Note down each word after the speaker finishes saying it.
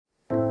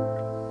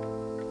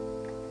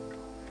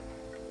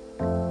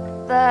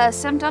The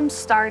symptoms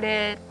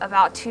started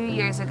about 2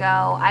 years ago.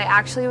 I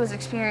actually was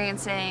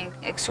experiencing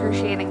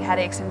excruciating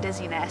headaches and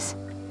dizziness.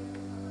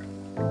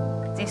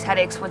 These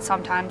headaches would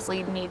sometimes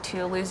lead me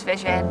to lose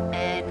vision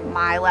in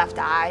my left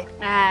eye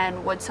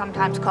and would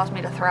sometimes cause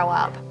me to throw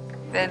up.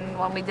 Then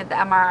when we did the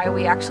MRI,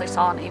 we actually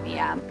saw an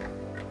AVM.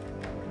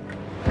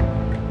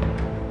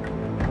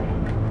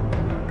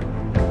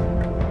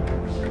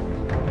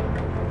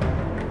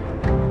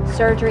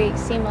 Surgery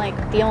seemed like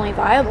the only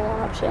viable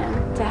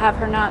option to have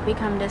her not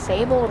become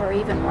disabled or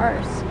even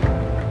worse.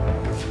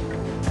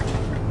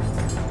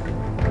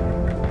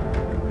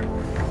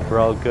 We're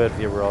all good.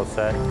 Yeah, we're all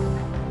set.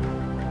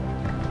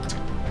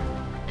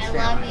 I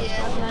love you.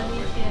 I love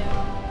you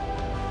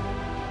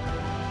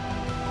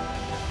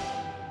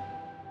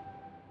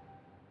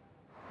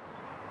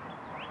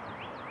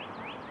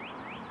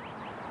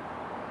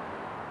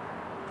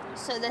too.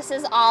 So this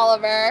is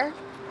Oliver,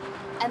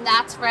 and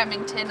that's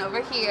Remington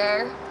over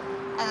here.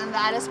 And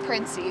that is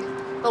Princey,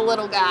 the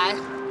little guy,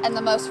 and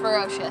the most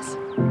ferocious.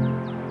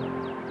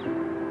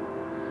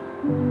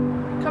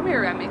 Come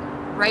here, Remy.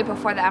 Right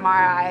before the MRI,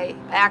 I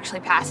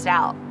actually passed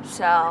out.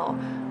 So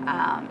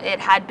it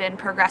had been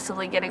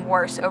progressively getting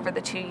worse over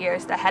the 2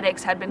 years. The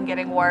headaches had been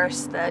getting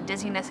worse, the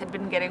dizziness had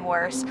been getting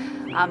worse,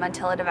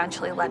 until it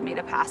eventually led me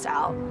to pass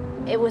out.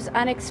 It was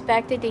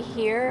unexpected to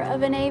hear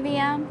of an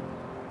AVM.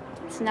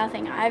 It's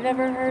nothing I've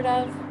ever heard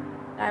of.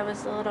 I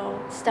was a little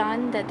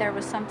stunned that there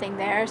was something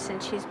there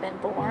since she's been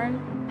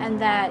born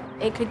and that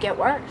it could get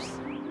worse.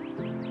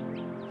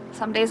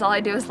 Some days all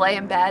I do is lay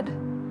in bed.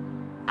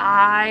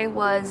 I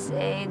was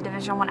a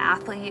Division I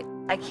athlete.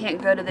 I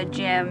can't go to the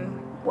gym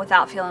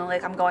without feeling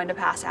like I'm going to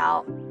pass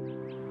out.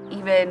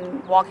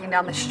 Even walking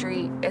down the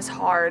street is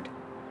hard.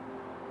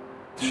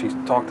 She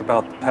talked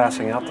about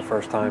passing out the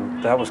first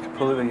time. That was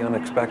completely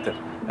unexpected.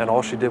 And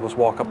all she did was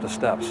walk up the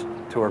steps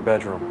to her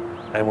bedroom.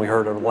 And we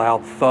heard a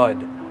loud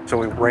thud. So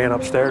we ran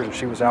upstairs and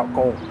she was out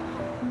cold.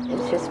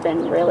 It's just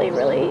been really,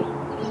 really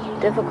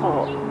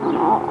difficult on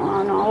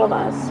all of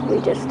us.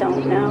 We just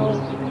don't know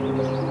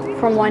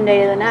from one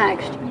day to the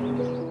next.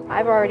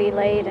 I've already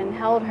laid and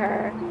held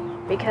her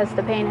because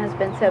the pain has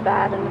been so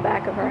bad in the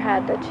back of her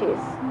head that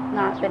she's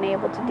not been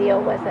able to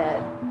deal with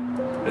it.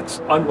 It's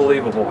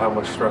unbelievable how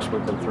much stress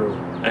we've been through.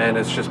 And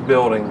it's just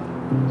building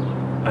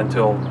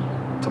until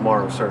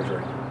tomorrow's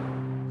surgery.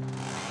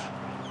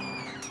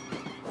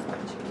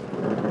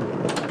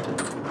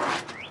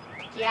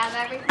 Do you have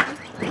everything?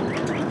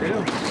 I do.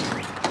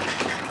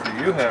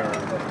 Do you have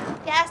everything?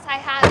 Yes, I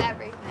have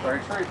everything. Are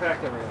you sure you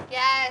packed everything?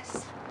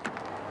 Yes.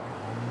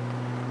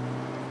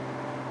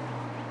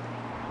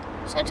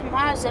 So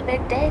tomorrow's a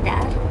big day,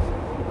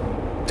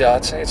 Dad. Yeah,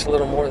 I'd say it's a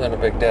little more than a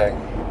big day.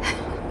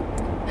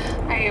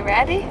 Are you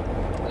ready?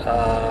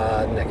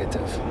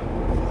 Negative.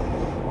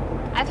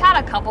 I've had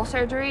a couple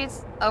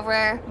surgeries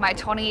over my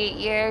 28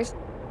 years.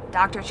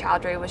 Dr.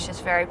 Choudhri was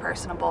just very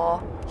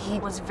personable. He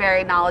was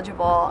very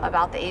knowledgeable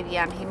about the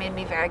AVM. He made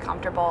me very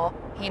comfortable.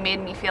 He made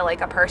me feel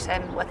like a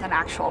person with an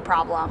actual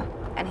problem,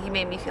 and he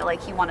made me feel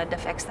like he wanted to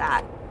fix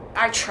that.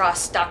 I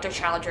trust Dr.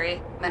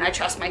 Choudhri, and I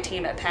trust my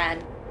team at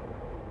Penn.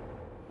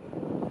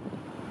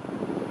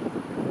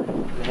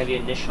 Have your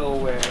initial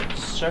where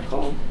it's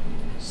circled,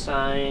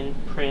 sign,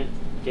 print,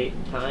 date,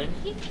 and time.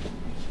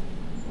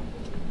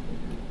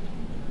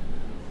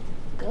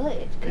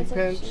 Good, because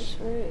it's just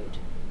rude.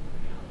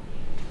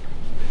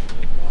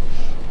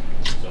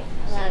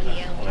 I love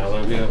you. I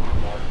love you.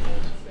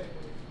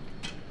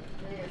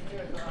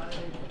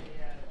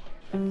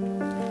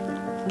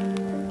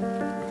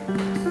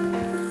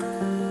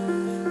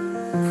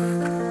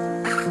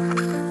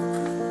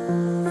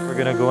 We're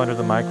going to go under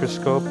the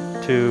microscope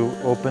to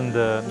open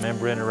the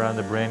membrane around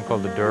the brain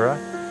called the dura,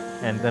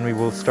 and then we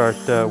will start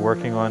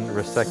working on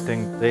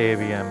resecting the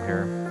AVM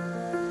here.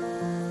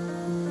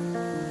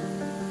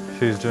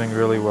 She's doing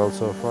really well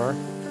so far.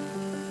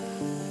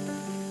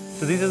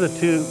 So these are the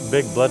two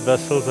big blood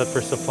vessels that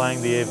we're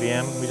supplying the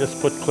AVM. We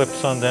just put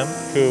clips on them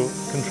to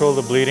control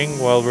the bleeding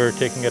while we're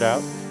taking it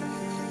out,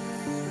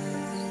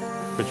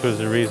 which was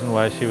the reason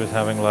why she was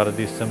having a lot of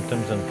these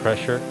symptoms and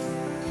pressure.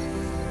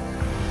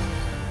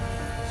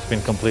 It's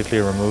been completely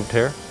removed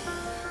here.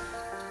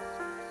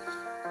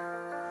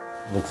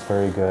 Looks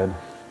very good.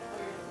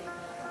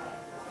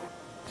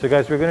 So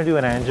guys, we're going to do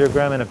an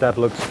angiogram, and if that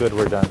looks good,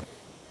 we're done.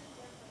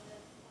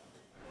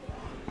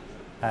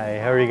 Hi,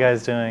 how are you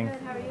guys doing? Good,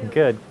 how are you?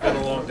 Good. Been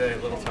a long day, a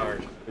little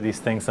tired. These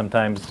things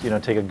sometimes,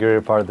 take a greater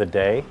part of the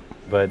day,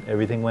 but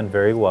everything went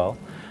very well.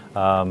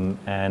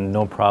 And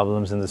no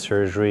problems in the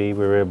surgery.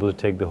 We were able to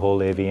take the whole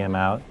AVM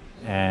out,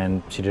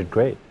 and she did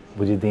great.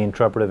 We did the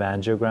intraoperative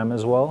angiogram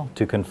as well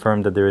to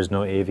confirm that there is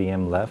no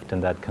AVM left,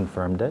 and that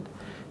confirmed it.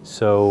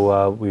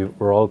 So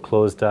we're all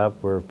closed up.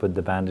 We're put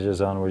the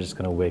bandages on. We're just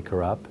going to wake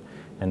her up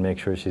and make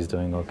sure she's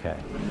doing okay.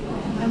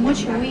 And what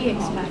should we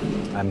expect?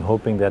 I'm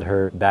hoping that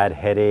her bad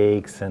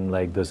headaches and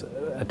like those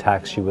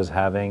attacks she was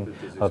having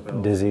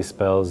of dizzy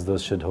spells,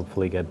 those should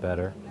hopefully get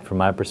better. From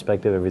my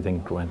perspective,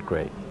 everything went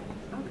great.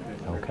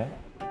 Okay.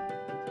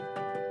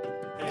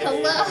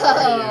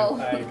 Hello.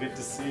 Hi, good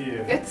to see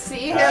you. Good to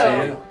see you. How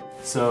are you?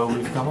 So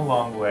we've come a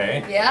long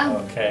way. Yeah.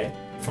 Okay.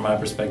 From my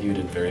perspective, you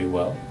did very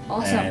well.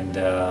 Awesome.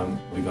 And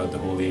we got the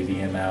whole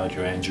AVM out.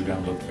 Your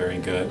angiogram looked very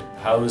good.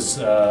 How's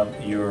the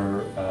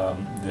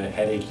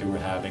headache you were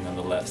having on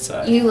the left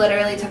side? You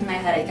literally took my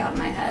headache out of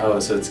my head. Oh,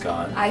 so it's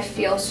gone. I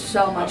feel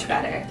so much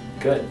better.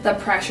 Good. The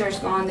pressure's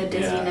gone, the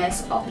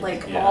dizziness,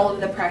 all of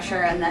the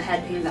pressure and the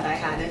head pain that I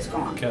had is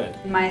gone. Good.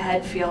 My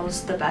head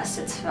feels the best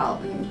it's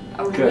felt in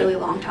a Good. really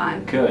long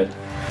time. Good.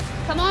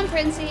 Come on,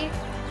 Princey.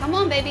 Come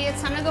on, baby.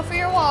 It's time to go for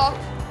your walk.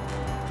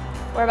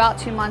 We're about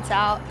 2 months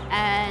out,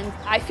 and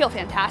I feel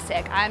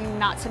fantastic. I'm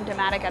not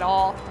symptomatic at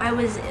all. I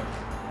was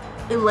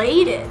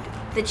elated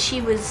that she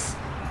was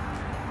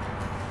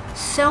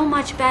so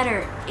much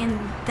better in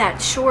that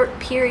short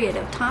period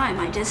of time.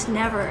 I just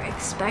never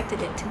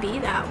expected it to be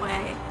that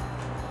way.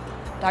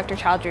 Dr.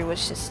 Choudhri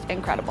was just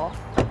incredible.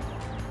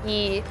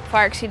 He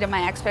far exceeded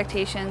my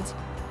expectations.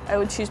 I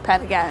would choose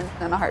Penn again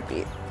in a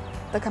heartbeat.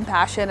 The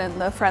compassion and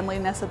the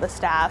friendliness of the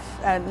staff,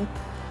 and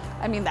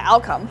I mean the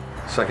outcome.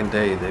 Second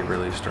day, they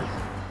released her.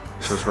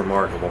 This was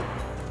remarkable.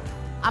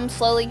 I'm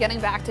slowly getting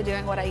back to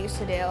doing what I used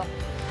to do.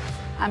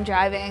 I'm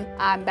driving,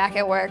 I'm back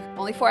at work,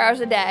 only 4 hours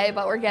a day,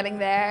 but we're getting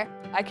there.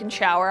 I can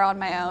shower on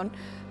my own,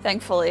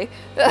 thankfully.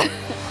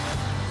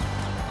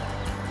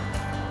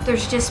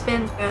 There's just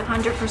been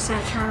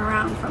 100%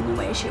 turnaround from the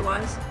way she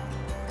was.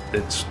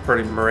 It's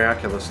pretty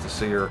miraculous to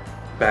see her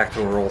back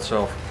to her old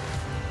self.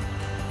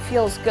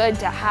 Feels good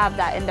to have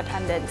that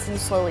independence and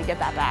slowly get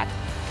that back.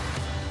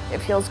 It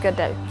feels good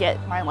to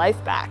get my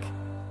life back.